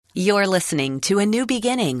You're listening to A New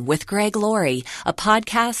Beginning with Greg Laurie, a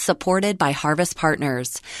podcast supported by Harvest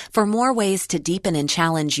Partners. For more ways to deepen and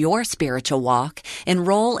challenge your spiritual walk,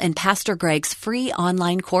 enroll in Pastor Greg's free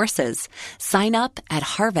online courses. Sign up at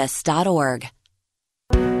harvest.org.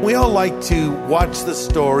 We all like to watch the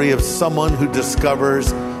story of someone who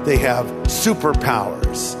discovers they have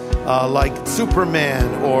superpowers, like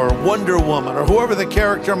Superman or Wonder Woman or whoever the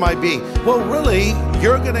character might be. Well, really,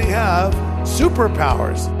 you're going to have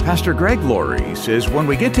superpowers. Pastor Greg Laurie says when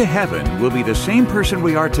we get to heaven, we'll be the same person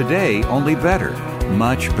we are today, only better,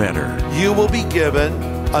 much better. You will be given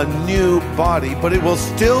a new body, but it will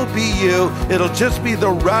still be you. It'll just be the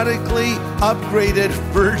radically upgraded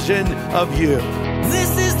version of you.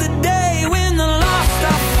 This is the day when the lost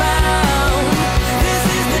are found. This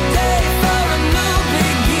is the day for a new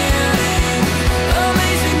beginning.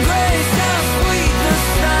 Amazing grace, how sweet the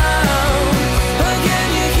sound. Again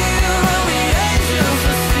you hear all the angels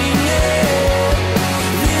are singing.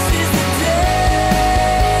 This is the day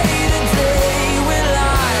when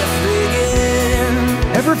life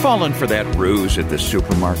begins. Ever fallen for that ruse at the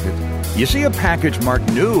supermarket? You see a package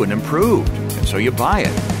marked new and improved, and so you buy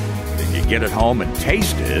it. Then you get it home and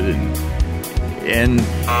taste it, and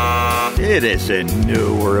it isn't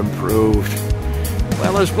new or improved.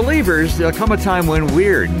 Well, as believers, there'll come a time when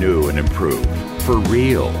we're new and improved, for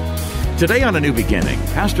real. Today on A New Beginning,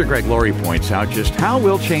 Pastor Greg Laurie points out just how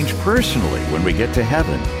we'll change personally when we get to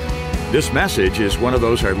heaven. This message is one of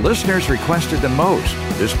those our listeners requested the most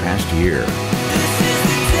this past year.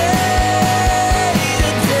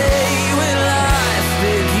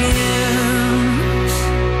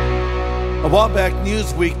 A while back,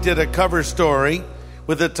 Newsweek did a cover story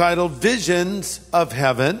with the title Visions of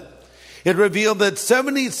Heaven. It revealed that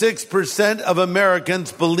 76% of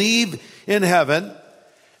Americans believe in heaven,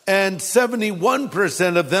 and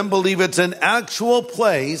 71% of them believe it's an actual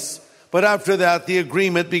place, but after that, the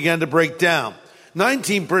agreement began to break down.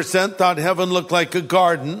 19% thought heaven looked like a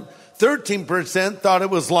garden. 13% thought it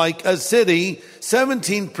was like a city.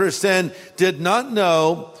 17% did not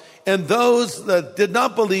know. And those that did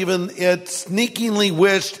not believe in it sneakingly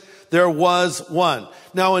wished there was one.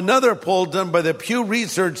 Now, another poll done by the Pew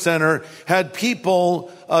Research Center had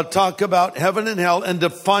people talk about heaven and hell and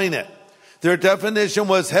define it. Their definition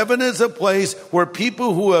was heaven is a place where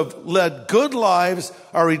people who have led good lives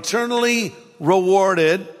are eternally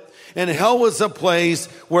rewarded. And hell was a place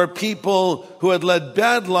where people who had led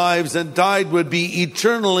bad lives and died would be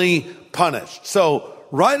eternally punished. So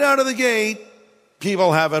right out of the gate,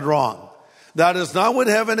 people have it wrong. That is not what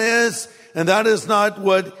heaven is, and that is not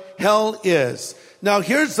what hell is. Now,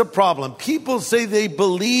 here's the problem. People say they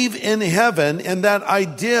believe in heaven, and that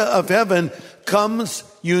idea of heaven comes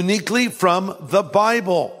uniquely from the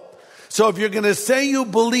Bible. So if you're going to say you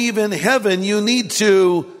believe in heaven, you need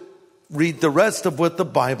to read the rest of what the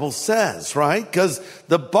Bible says, right? Because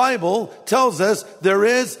the Bible tells us there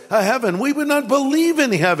is a heaven. We would not believe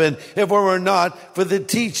in heaven if it were not for the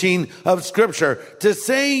teaching of Scripture. To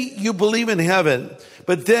say you believe in heaven,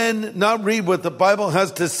 but then not read what the Bible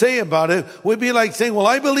has to say about it, would be like saying, well,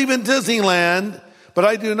 I believe in Disneyland, but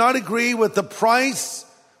I do not agree with the price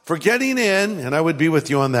for getting in, and I would be with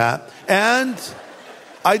you on that, and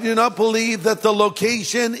I do not believe that the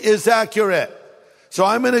location is accurate. So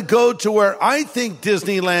I'm going to go to where I think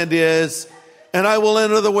Disneyland is, and I will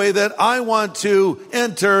enter the way that I want to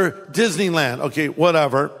enter Disneyland. Okay,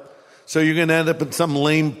 whatever. So you're going to end up in some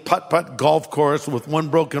lame putt-putt golf course with one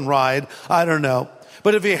broken ride. I don't know.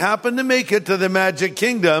 But if you happen to make it to the Magic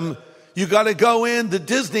Kingdom, you got to go in the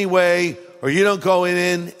Disney way, or you don't go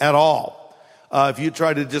in at all. If you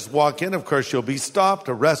try to just walk in, of course, you'll be stopped,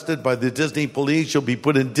 arrested by the Disney police. You'll be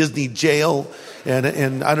put in Disney jail,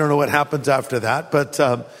 and I don't know what happens after that. But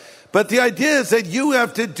the idea is that you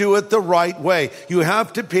have to do it the right way. You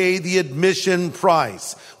have to pay the admission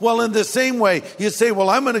price. Well, in the same way, you say, well,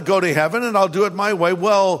 I'm going to go to heaven, and I'll do it my way.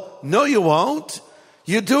 Well, no, you won't.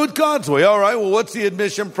 You do it God's way. All right, well, what's the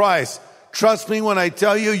admission price? Trust me when I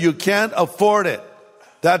tell you, you can't afford it.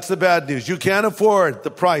 That's the bad news. You can't afford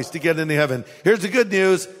the price to get into heaven. Here's the good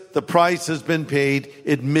news. The price has been paid.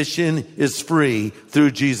 Admission is free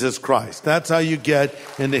through Jesus Christ. That's how you get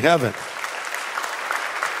into heaven.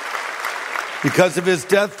 Because of his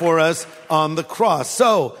death for us on the cross.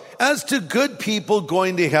 So, as to good people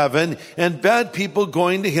going to heaven and bad people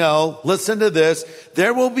going to hell, listen to this.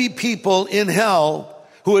 There will be people in hell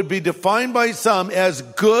who would be defined by some as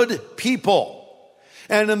good people.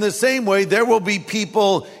 And in the same way, there will be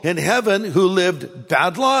people in heaven who lived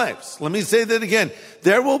bad lives. Let me say that again.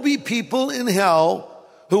 There will be people in hell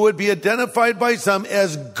who would be identified by some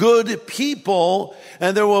as good people,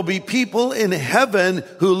 and there will be people in heaven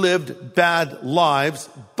who lived bad lives,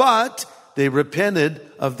 but they repented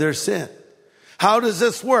of their sin. How does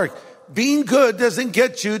this work? Being good doesn't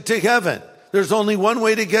get you to heaven. There's only one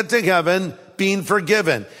way to get to heaven: being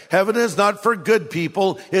forgiven. Heaven is not for good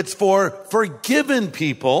people, it's for forgiven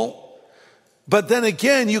people. But then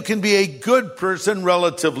again, you can be a good person,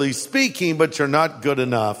 relatively speaking, but you're not good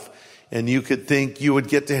enough. And you could think you would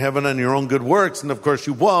get to heaven on your own good works, and of course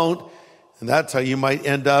you won't. And that's how you might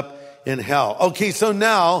end up in hell. Okay, so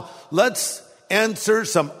now let's answer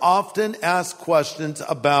some often asked questions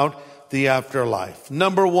about the afterlife.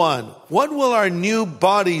 Number one, what will our new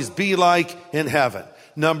bodies be like in heaven?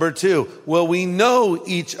 Number two, will we know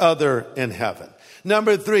each other in heaven?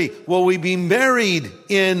 Number three, will we be married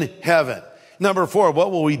in heaven? Number four,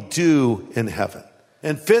 what will we do in heaven?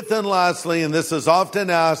 And fifth and lastly, and this is often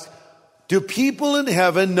asked, do people in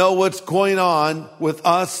heaven know what's going on with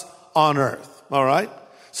us on earth? All right?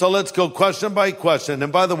 So let's go question by question.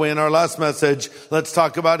 And by the way, in our last message, let's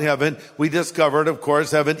talk about heaven. We discovered, of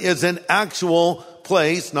course, heaven is an actual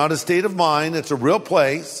place, not a state of mind. It's a real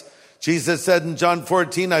place. Jesus said in John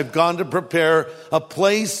 14, I've gone to prepare a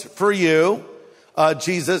place for you.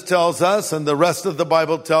 Jesus tells us, and the rest of the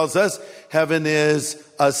Bible tells us, heaven is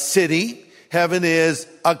a city. Heaven is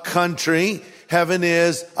a country. Heaven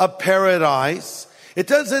is a paradise. It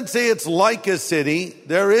doesn't say it's like a city.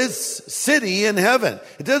 There is city in heaven.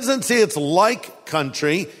 It doesn't say it's like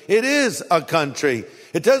country. It is a country.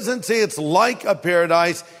 It doesn't say it's like a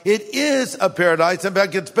paradise. It is a paradise. In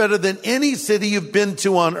fact, it's better than any city you've been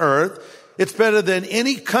to on earth. It's better than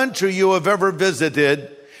any country you have ever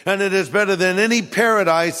visited. And it is better than any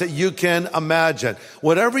paradise that you can imagine.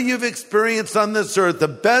 Whatever you've experienced on this earth, the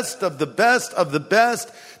best of the best of the best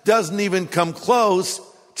doesn't even come close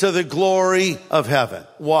to the glory of heaven.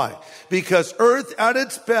 Why? Because earth at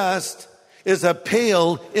its best is a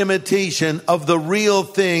pale imitation of the real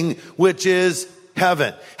thing, which is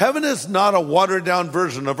heaven. Heaven is not a watered down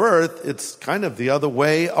version of earth. It's kind of the other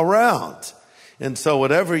way around. And so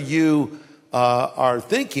whatever you are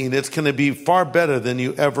thinking, it's going to be far better than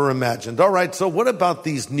you ever imagined. All right, so what about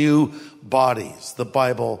these new bodies the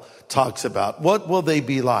Bible talks about? What will they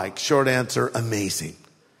be like? Short answer, amazing.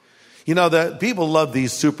 You know, that people love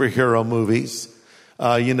these superhero movies.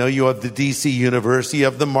 You know, you have the DC universe, you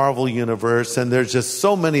have the Marvel universe, and there's just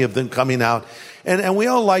so many of them coming out. And we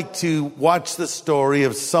all like to watch the story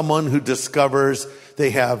of someone who discovers they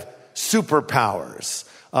have superpowers,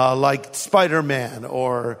 like Spider-Man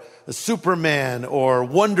or Superman or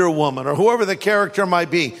Wonder Woman or whoever the character might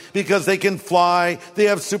be, because they can fly, they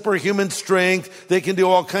have superhuman strength, they can do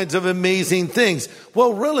all kinds of amazing things.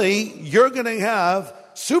 Well, really, you're going to have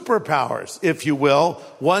superpowers, if you will,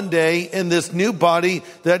 one day in this new body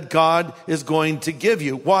that God is going to give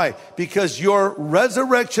you. Why? Because your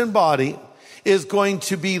resurrection body is going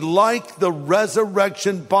to be like the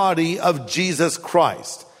resurrection body of Jesus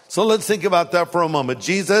Christ. So let's think about that for a moment.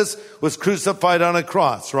 Jesus was crucified on a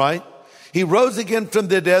cross, right? He rose again from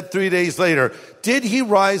the dead 3 days later. Did he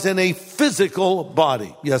rise in a physical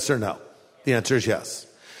body? Yes or no? The answer is yes.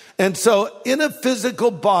 And so in a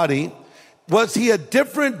physical body, was he a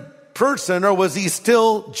different person or was he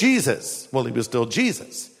still Jesus? Well, he was still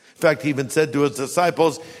Jesus. In fact, he even said to his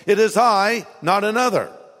disciples, it is I, not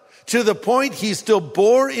another. To the point he still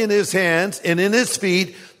bore in his hands and in his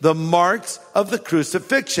feet the marks of the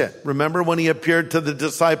crucifixion. Remember when he appeared to the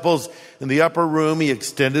disciples in the upper room, he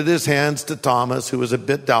extended his hands to Thomas, who was a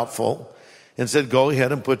bit doubtful, and said, go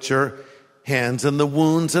ahead and put your hands in the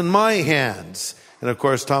wounds in my hands. And of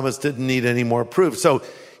course, Thomas didn't need any more proof. So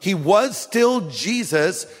he was still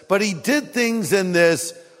Jesus, but he did things in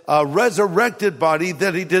this resurrected body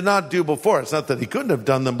that he did not do before. It's not that he couldn't have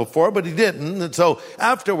done them before, but he didn't. And so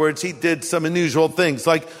afterwards, he did some unusual things,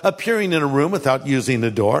 like appearing in a room without using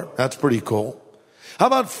the door. That's pretty cool. How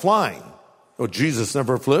about flying? Oh, Jesus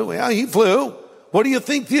never flew. Yeah, he flew. What do you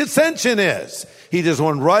think the ascension is? He just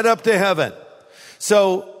went right up to heaven.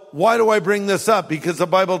 So why do I bring this up? Because the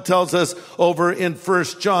Bible tells us over in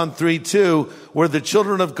 1 John 3:2, where the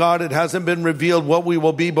children of God, it hasn't been revealed what we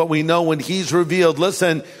will be, but we know when he's revealed,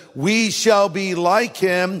 listen, we shall be like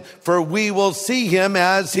him, for we will see him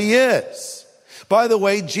as he is. By the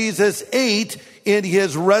way, Jesus ate in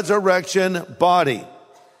his resurrection body.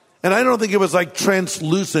 And I don't think it was like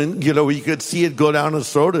translucent, you know, where you could see it go down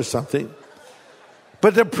his throat or something.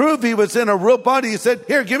 But to prove he was in a real body, he said,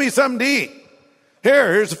 here, give me something to eat.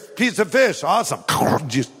 Here's a piece of fish. Awesome.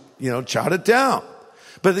 Just, chowed it down.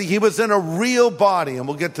 But he was in a real body. And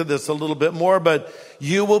we'll get to this a little bit more. But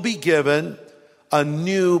you will be given a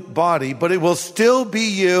new body, but it will still be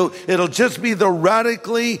you. It'll just be the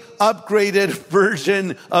radically upgraded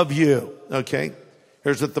version of you. Okay?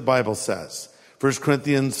 Here's what the Bible says. 1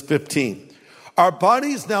 Corinthians 15. Our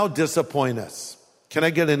bodies now disappoint us. Can I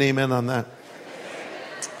get an amen on that?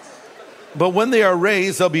 But when they are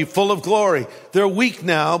raised, they'll be full of glory. They're weak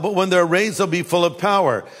now, but when they're raised, they'll be full of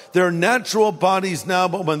power. They're natural bodies now,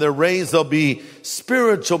 but when they're raised, they'll be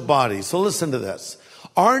spiritual bodies. So listen to this.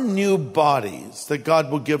 Our new bodies that God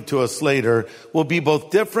will give to us later will be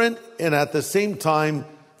both different and at the same time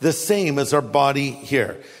the same as our body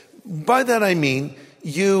here. By that I mean,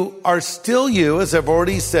 you are still you, as I've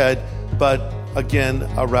already said, but again,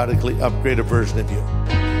 a radically upgraded version of you.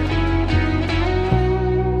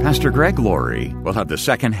 Pastor Greg Laurie will have the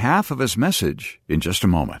second half of his message in just a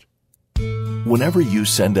moment. Whenever you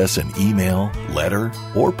send us an email, letter,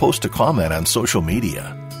 or post a comment on social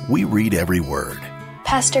media, we read every word.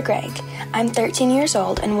 Pastor Greg, I'm 13 years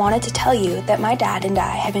old and wanted to tell you that my dad and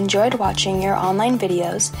I have enjoyed watching your online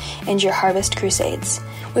videos and your Harvest Crusades.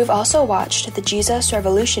 We've also watched the Jesus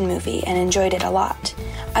Revolution movie and enjoyed it a lot.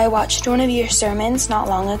 I watched one of your sermons not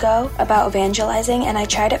long ago about evangelizing, and I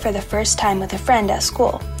tried it for the first time with a friend at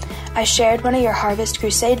school. I shared one of your Harvest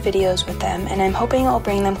Crusade videos with them, and I'm hoping it will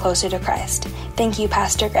bring them closer to Christ. Thank you,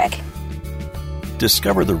 Pastor Greg.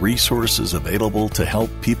 Discover the resources available to help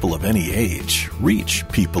people of any age reach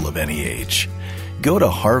people of any age. Go to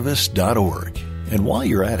harvest.org, and while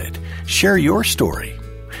you're at it, share your story.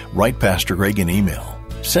 Write Pastor Greg an email.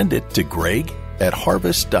 Send it to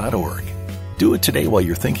greg@harvest.org. Do it today while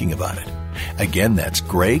you're thinking about it. Again, that's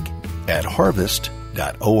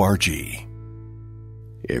greg@harvest.org.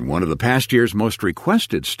 In one of the past year's most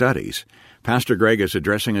requested studies, Pastor Greg is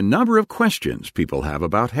addressing a number of questions people have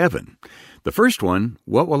about heaven. The first one,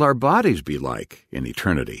 what will our bodies be like in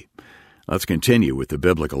eternity? Let's continue with the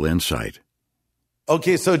biblical insight.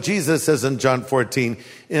 Okay, so Jesus says in John 14,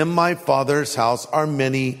 in my Father's house are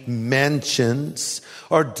many mansions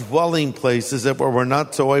or dwelling places. If it were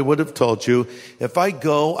not so, I would have told you. If I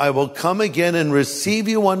go, I will come again and receive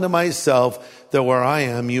you unto myself, that where I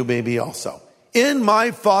am, you may be also. In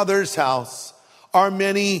my Father's house are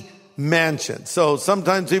many mansions. So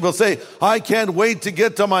sometimes people say, I can't wait to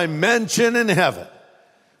get to my mansion in heaven.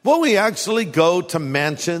 Will we actually go to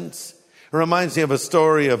mansions? It reminds me of a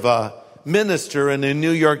story of a minister and a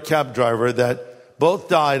New York cab driver that both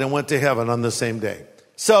died and went to heaven on the same day.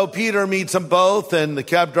 So Peter meets them both, and the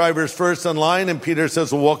cab driver's first in line, and Peter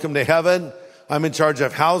says, well, welcome to heaven. I'm in charge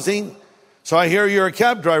of housing. So I hear you're a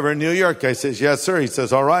cab driver in New York. I says, yes, sir. He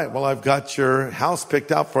says, all right, well, I've got your house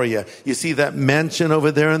picked out for you. You see that mansion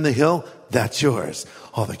over there in the hill? That's yours.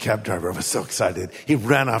 Oh, the cab driver was so excited. He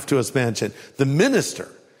ran off to his mansion. The minister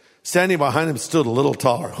standing behind him stood a little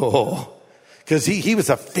taller. Oh, because he was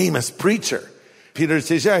a famous preacher. Peter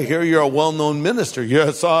says, yeah, I hear you're a well-known minister.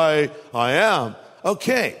 Yes, I am.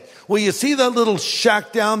 Okay. Well, you see that little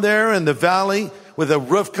shack down there in the valley with a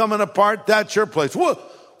roof coming apart? That's your place.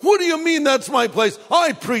 What do you mean that's my place?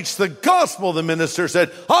 I preach the gospel, the minister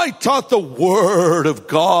said. I taught the word of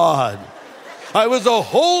God. I was a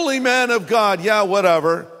holy man of God. Yeah,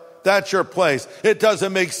 whatever. That's your place. It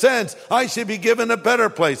doesn't make sense. I should be given a better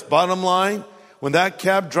place. Bottom line, when that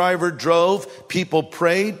cab driver drove, people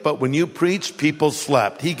prayed, but when you preached, people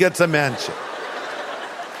slept. He gets a mansion.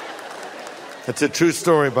 It's a true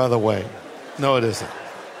story, by the way. No, it isn't.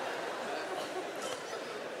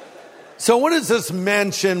 So what is this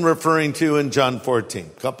mansion referring to in John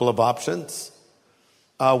 14? A couple of options.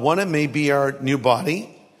 One, it may be our new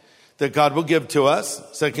body that God will give to us.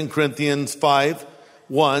 2 Corinthians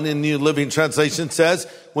 5:1 in New Living Translation says,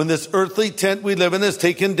 when this earthly tent we live in is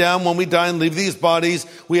taken down, when we die and leave these bodies,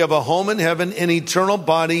 we have a home in heaven, an eternal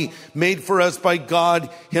body made for us by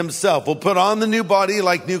God himself. We'll put on the new body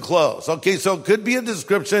like new clothes. Okay, so it could be a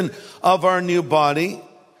description of our new body,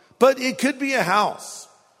 but it could be a house.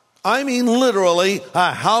 I mean, literally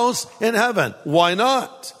a house in heaven. Why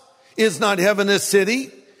not? Is not heaven a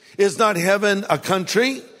city? Is not heaven a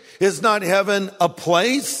country? Is not heaven a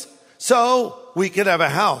place? So we could have a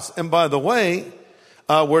house. And by the way,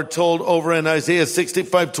 we're told over in Isaiah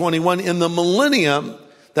 65:21, in the millennium,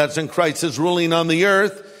 that's when Christ is ruling on the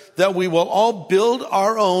earth, that we will all build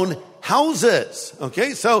our own houses.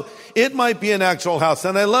 Okay, so it might be an actual house.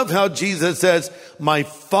 And I love how Jesus says, my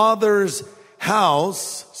Father's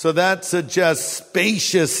house. So that suggests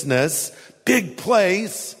spaciousness, big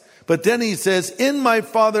place. But then he says, in my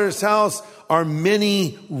Father's house are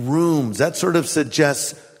many rooms. That sort of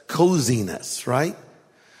suggests coziness, right?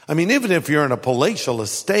 I mean, even if you're in a palatial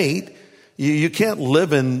estate, you can't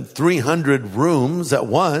live in 300 rooms at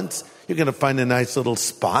once. You're going to find a nice little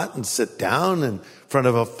spot and sit down in front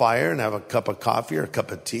of a fire and have a cup of coffee or a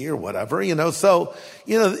cup of tea or whatever, So,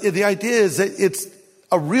 the idea is that it's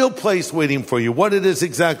a real place waiting for you. What it is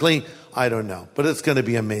exactly, I don't know, but it's going to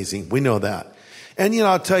be amazing. We know that. And,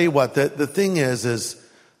 I'll tell you what, the thing is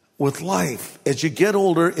with life, as you get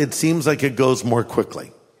older, it seems like it goes more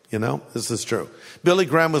quickly. This is true. Billy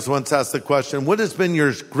Graham was once asked the question, what has been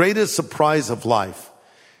your greatest surprise of life?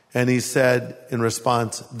 And he said in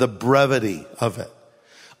response, the brevity of it.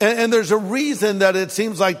 And there's a reason that it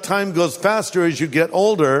seems like time goes faster as you get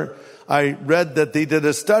older. I read that they did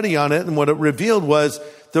a study on it, and what it revealed was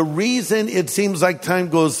the reason it seems like time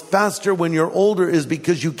goes faster when you're older is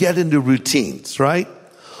because you get into routines, right?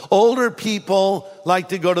 Older people like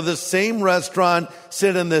to go to the same restaurant,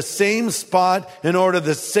 sit in the same spot, and order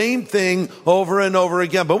the same thing over and over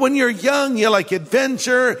again. But when you're young, you like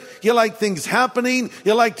adventure, you like things happening,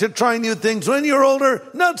 you like to try new things. When you're older,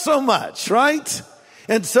 not so much, right?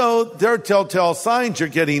 And so there are telltale signs you're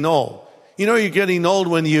getting old. You're getting old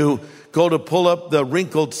when you go to pull up the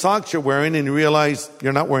wrinkled socks you're wearing and you realize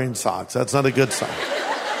you're not wearing socks. That's not a good sign.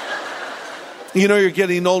 You're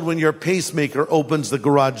getting old when your pacemaker opens the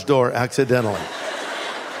garage door accidentally.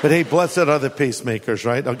 But hey, blessed are the pacemakers,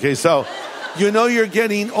 right? Okay, so you're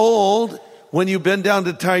getting old when you bend down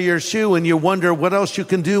to tie your shoe and you wonder what else you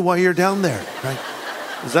can do while you're down there, right?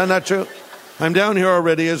 Is that not true? I'm down here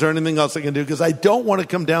already. Is there anything else I can do? Because I don't want to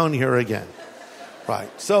come down here again. Right.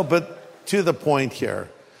 So, but to the point here,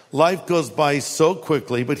 life goes by so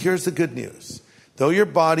quickly, but here's the good news. Though your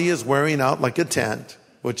body is wearing out like a tent,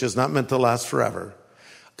 which is not meant to last forever,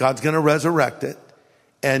 God's going to resurrect it,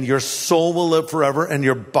 and your soul will live forever, and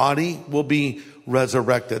your body will be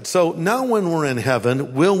resurrected. So now when we're in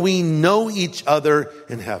heaven, will we know each other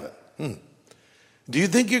in heaven? Do you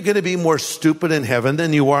think you're going to be more stupid in heaven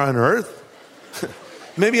than you are on earth?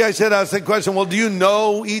 Maybe I should ask the question, well, do you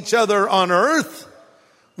know each other on earth?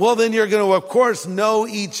 Well, then you're going to, of course, know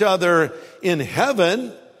each other in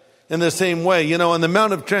heaven in the same way. On the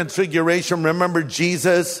Mount of Transfiguration, remember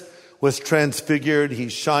Jesus was transfigured. He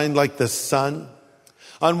shined like the sun.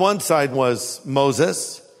 On one side was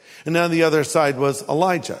Moses, and on the other side was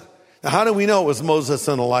Elijah. Now, how do we know it was Moses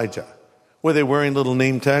and Elijah? Were they wearing little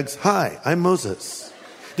name tags? Hi, I'm Moses.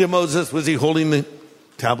 Was he holding the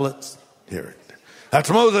tablets? Here. That's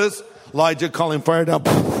Moses. Elijah calling fire down.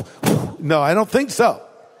 No, I don't think so.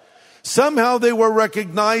 Somehow they were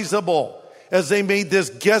recognizable as they made this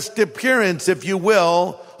guest appearance, if you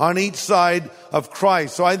will, on each side of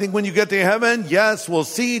Christ. So I think when you get to heaven, yes, we'll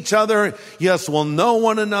see each other. Yes, we'll know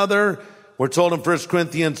one another. We're told in 1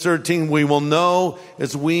 Corinthians 13, we will know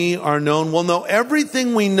as we are known. We'll know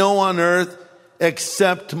everything we know on earth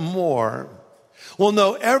except more. We'll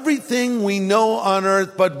know everything we know on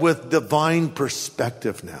earth, but with divine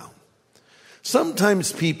perspective now.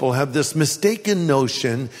 Sometimes people have this mistaken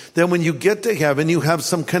notion that when you get to heaven, you have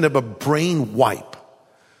some kind of a brain wipe.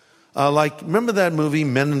 Remember that movie,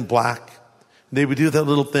 Men in Black? They would do that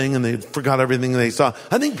little thing and they forgot everything they saw.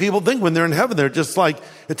 I think people think when they're in heaven, they're just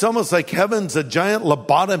it's almost like heaven's a giant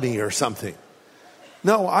lobotomy or something.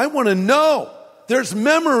 No, I want to know. There's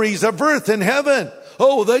memories of earth in heaven.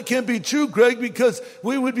 Oh, that can't be true, Greg, because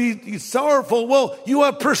we would be sorrowful. Well, you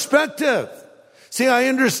have perspective. See, I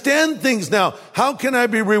understand things now. How can I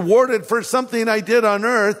be rewarded for something I did on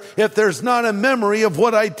earth if there's not a memory of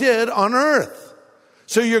what I did on earth?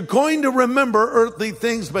 So you're going to remember earthly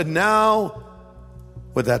things, but now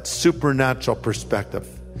with that supernatural perspective.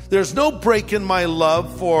 There's no break in my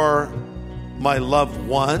love for my loved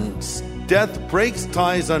ones. Death breaks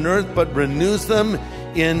ties on earth, but renews them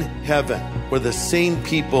in heaven. We're the same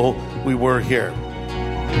people we were here.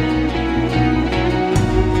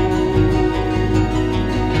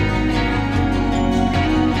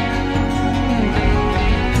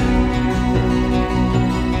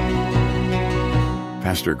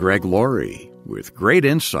 Pastor Greg Laurie with great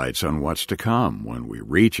insights on what's to come when we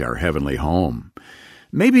reach our heavenly home.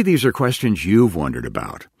 Maybe these are questions you've wondered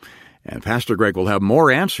about. And Pastor Greg will have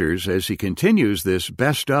more answers as he continues this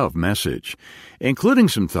best of message, including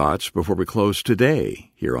some thoughts before we close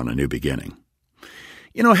today here on A New Beginning.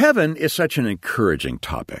 Heaven is such an encouraging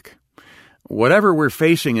topic. Whatever we're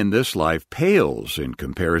facing in this life pales in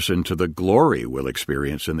comparison to the glory we'll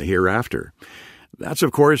experience in the hereafter. That's,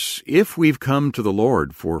 of course, if we've come to the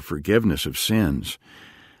Lord for forgiveness of sins.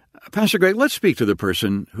 Pastor Greg, let's speak to the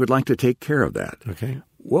person who'd like to take care of that. Okay.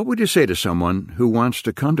 What would you say to someone who wants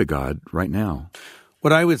to come to God right now?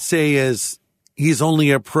 What I would say is he's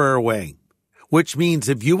only a prayer away, which means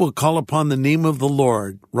if you will call upon the name of the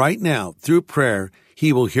Lord right now through prayer,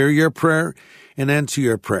 he will hear your prayer and answer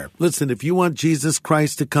your prayer. Listen, if you want Jesus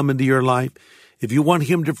Christ to come into your life, if you want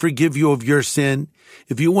him to forgive you of your sin,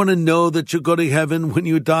 if you want to know that you'll go to heaven when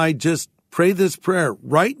you die, just pray this prayer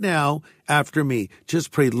right now after me.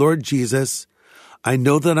 Just pray, Lord Jesus, I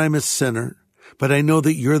know that I'm a sinner, but I know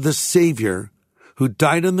that you're the Savior who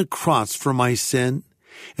died on the cross for my sin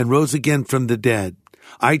and rose again from the dead.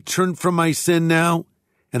 I turn from my sin now,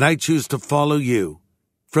 and I choose to follow you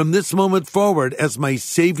from this moment forward as my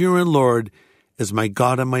Savior and Lord, as my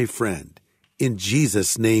God and my friend. In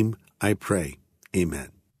Jesus' name I pray. Amen.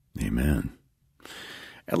 Amen.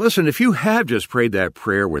 And listen, if you have just prayed that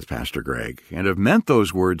prayer with Pastor Greg and have meant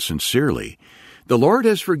those words sincerely, the Lord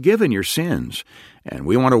has forgiven your sins, and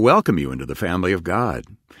we want to welcome you into the family of God.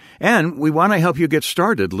 And we want to help you get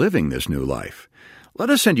started living this new life. Let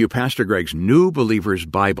us send you Pastor Greg's New Believer's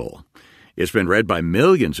Bible. It's been read by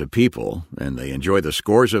millions of people, and they enjoy the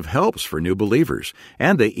scores of helps for new believers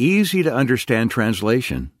and the easy-to-understand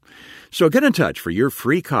translation. So get in touch for your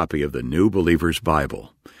free copy of the New Believer's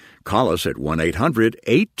Bible. Call us at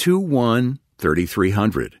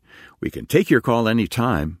 1-800-821-3300. We can take your call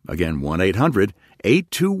anytime. Again,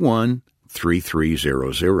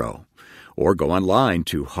 1-800-821-3300. Or go online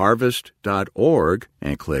to harvest.org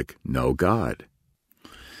and click Know God.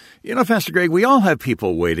 You know, Pastor Greg, we all have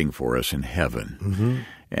people waiting for us in heaven. Mm-hmm.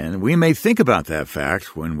 And we may think about that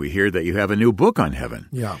fact when we hear that you have a new book on heaven.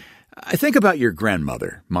 Yeah. I think about your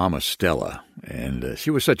grandmother, Mama Stella, and she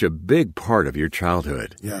was such a big part of your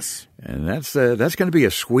childhood. Yes. And that's going to be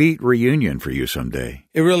a sweet reunion for you someday.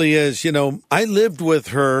 It really is. You know, I lived with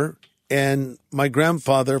her and my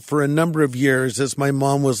grandfather for a number of years as my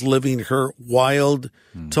mom was living her wild,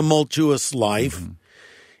 tumultuous life. Mm-hmm.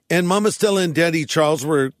 And Mama Stella and Daddy Charles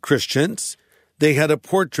were Christians. They had a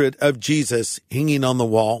portrait of Jesus hanging on the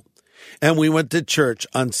wall. And we went to church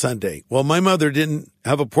on Sunday. Well, my mother didn't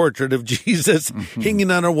have a portrait of Jesus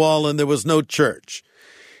hanging on her wall, and there was no church.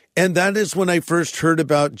 And that is when I first heard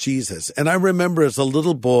about Jesus. And I remember as a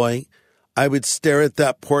little boy, I would stare at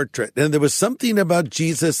that portrait. And there was something about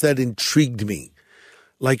Jesus that intrigued me.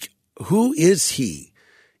 Like, who is he?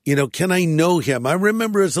 You know, can I know him? I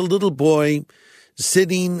remember as a little boy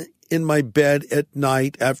sitting in my bed at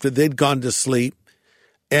night after they'd gone to sleep,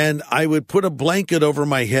 and I would put a blanket over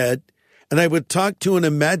my head, and I would talk to an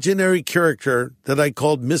imaginary character that I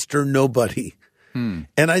called Mr. Nobody. And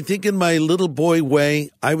I think in my little boy way,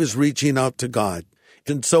 I was reaching out to God.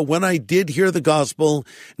 And so when I did hear the gospel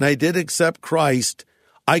and I did accept Christ,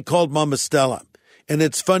 I called Mama Stella. And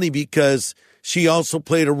it's funny because she also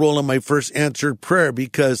played a role in my first answered prayer,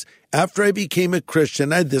 because after I became a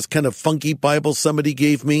Christian, I had this kind of funky Bible somebody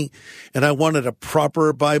gave me, and I wanted a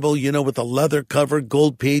proper Bible, you know, with a leather cover,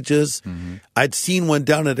 gold pages. Mm-hmm. I'd seen one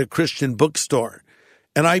down at a Christian bookstore,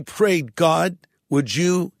 and I prayed, God, would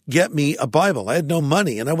you get me a Bible? I had no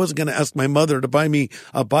money, and I wasn't going to ask my mother to buy me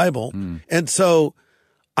a Bible. And so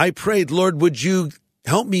I prayed, Lord, would you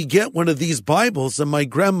help me get one of these Bibles? And my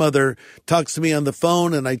grandmother talks to me on the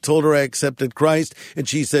phone, and I told her I accepted Christ. And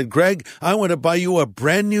she said, Greg, I want to buy you a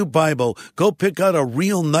brand new Bible. Go pick out a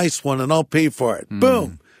real nice one, and I'll pay for it.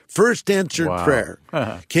 Boom. First answered prayer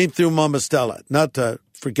came through Mama Stella. Not to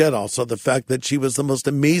forget also the fact that she was the most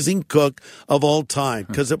amazing cook of all time,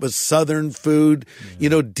 because it was Southern food, you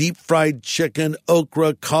know, deep fried chicken,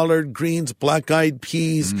 okra, collard greens, black-eyed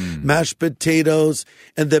peas, mashed potatoes,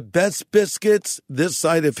 and the best biscuits this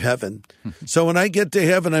side of heaven. So when I get to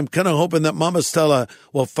heaven, I'm kind of hoping that Mama Stella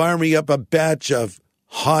will fire me up a batch of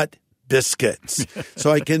hot biscuits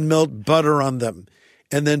so I can melt butter on them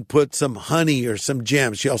and then put some honey or some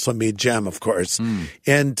jam. She also made jam, of course.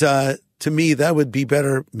 And to me, that would be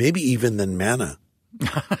better, maybe even than manna.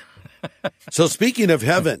 So speaking of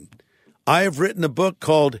heaven, I have written a book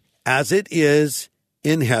called As It Is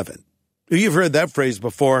in Heaven. You've heard that phrase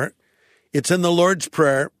before. It's in the Lord's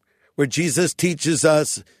Prayer, where Jesus teaches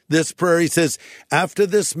us this prayer. He says, after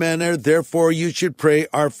this manner, therefore you should pray,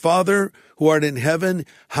 Our Father who art in heaven,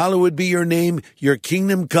 hallowed be your name. Your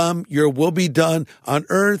kingdom come, your will be done on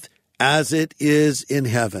earth as it is in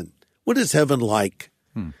heaven. What is heaven like?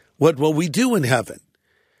 What will we do in heaven?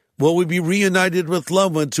 Will we be reunited with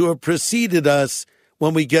loved ones who have preceded us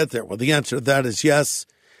when we get there? Well, the answer to that is yes.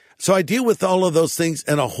 So I deal with all of those things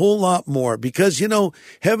and a whole lot more because, you know,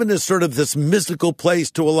 heaven is sort of this mystical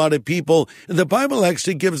place to a lot of people. And the Bible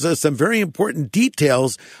actually gives us some very important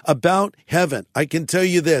details about heaven. I can tell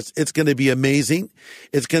you this, it's going to be amazing.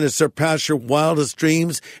 It's going to surpass your wildest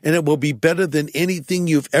dreams, and it will be better than anything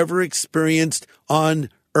you've ever experienced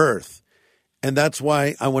on earth. And that's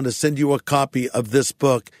why I want to send you a copy of this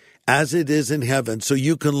book, As It Is in Heaven, so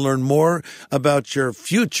you can learn more about your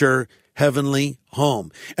future heavenly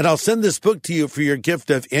home. And I'll send this book to you for your gift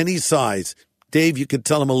of any size. Dave, you could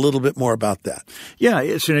tell them a little bit more about that. Yeah,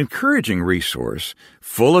 it's an encouraging resource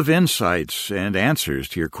full of insights and answers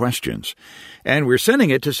to your questions. And we're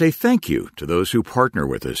sending it to say thank you to those who partner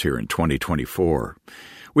with us here in 2024.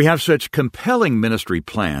 We have such compelling ministry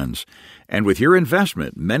plans, and with your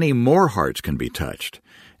investment, many more hearts can be touched,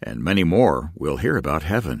 and many more will hear about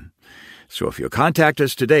heaven. So if you'll contact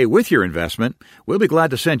us today with your investment, we'll be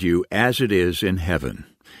glad to send you As It Is in Heaven.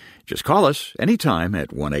 Just call us anytime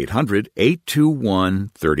at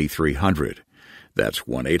 1-800-821-3300. That's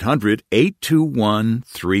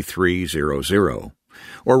 1-800-821-3300.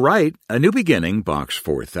 Or write A New Beginning, Box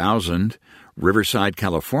 4000, Riverside,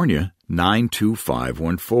 California,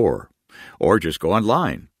 92514. Or just go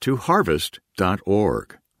online to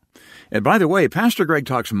harvest.org. And by the way, Pastor Greg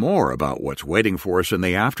talks more about what's waiting for us in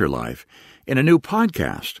the afterlife in a new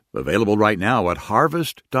podcast available right now at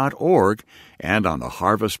harvest.org and on the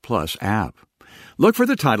Harvest Plus app. Look for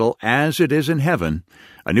the title As It Is in Heaven,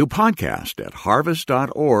 a new podcast at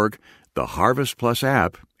harvest.org, the Harvest Plus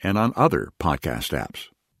app, and on other podcast apps.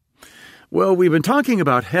 Well, we've been talking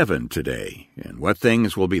about heaven today and what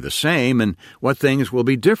things will be the same and what things will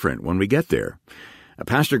be different when we get there.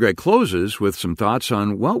 Pastor Greg closes with some thoughts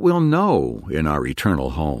on what we'll know in our eternal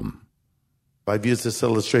home. I've used this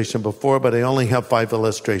illustration before, but I only have 5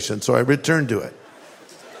 illustrations, so I return to it.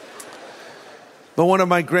 But one of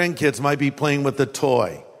my grandkids might be playing with a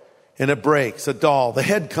toy, and it breaks, a doll, the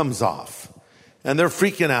head comes off, and they're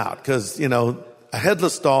freaking out because, a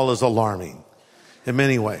headless doll is alarming in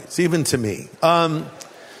many ways, even to me.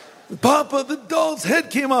 Papa, the doll's head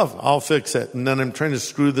came off. I'll fix it. And then I'm trying to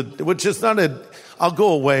screw which is not I'll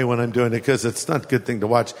go away when I'm doing it because it's not a good thing to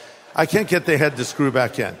watch. I can't get the head to screw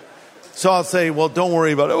back in. So I'll say, well, don't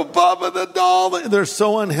worry about it. Oh, Papa, the doll, they're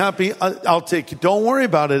so unhappy. I'll take it. Don't worry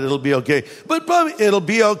about it. It'll be okay. But Papa, it'll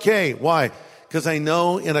be okay. Why? Because I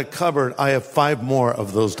know in a cupboard I have 5 more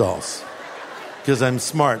of those dolls. Because I'm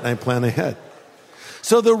smart and I plan ahead.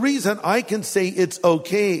 So the reason I can say it's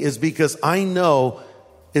okay is because I know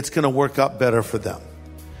it's going to work out better for them.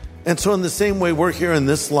 And so in the same way, we're here in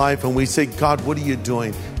this life and we say, God, what are you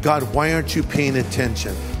doing? God, why aren't you paying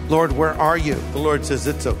attention? Lord, where are you? The Lord says,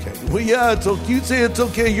 it's okay. Well, yeah, it's okay. You say it's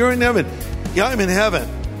okay. You're in heaven. Yeah, I'm in heaven.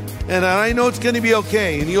 And I know it's going to be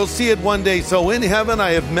okay. And you'll see it one day. So in heaven,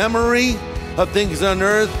 I have memory of things on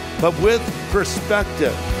earth, but with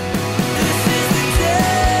perspective.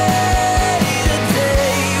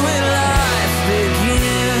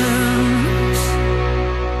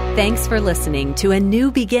 Thanks for listening to A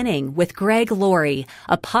New Beginning with Greg Laurie,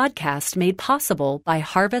 a podcast made possible by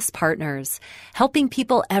Harvest Partners, helping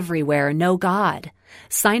people everywhere know God.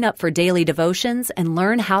 Sign up for daily devotions and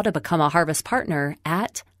learn how to become a Harvest Partner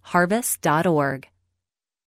at harvest.org.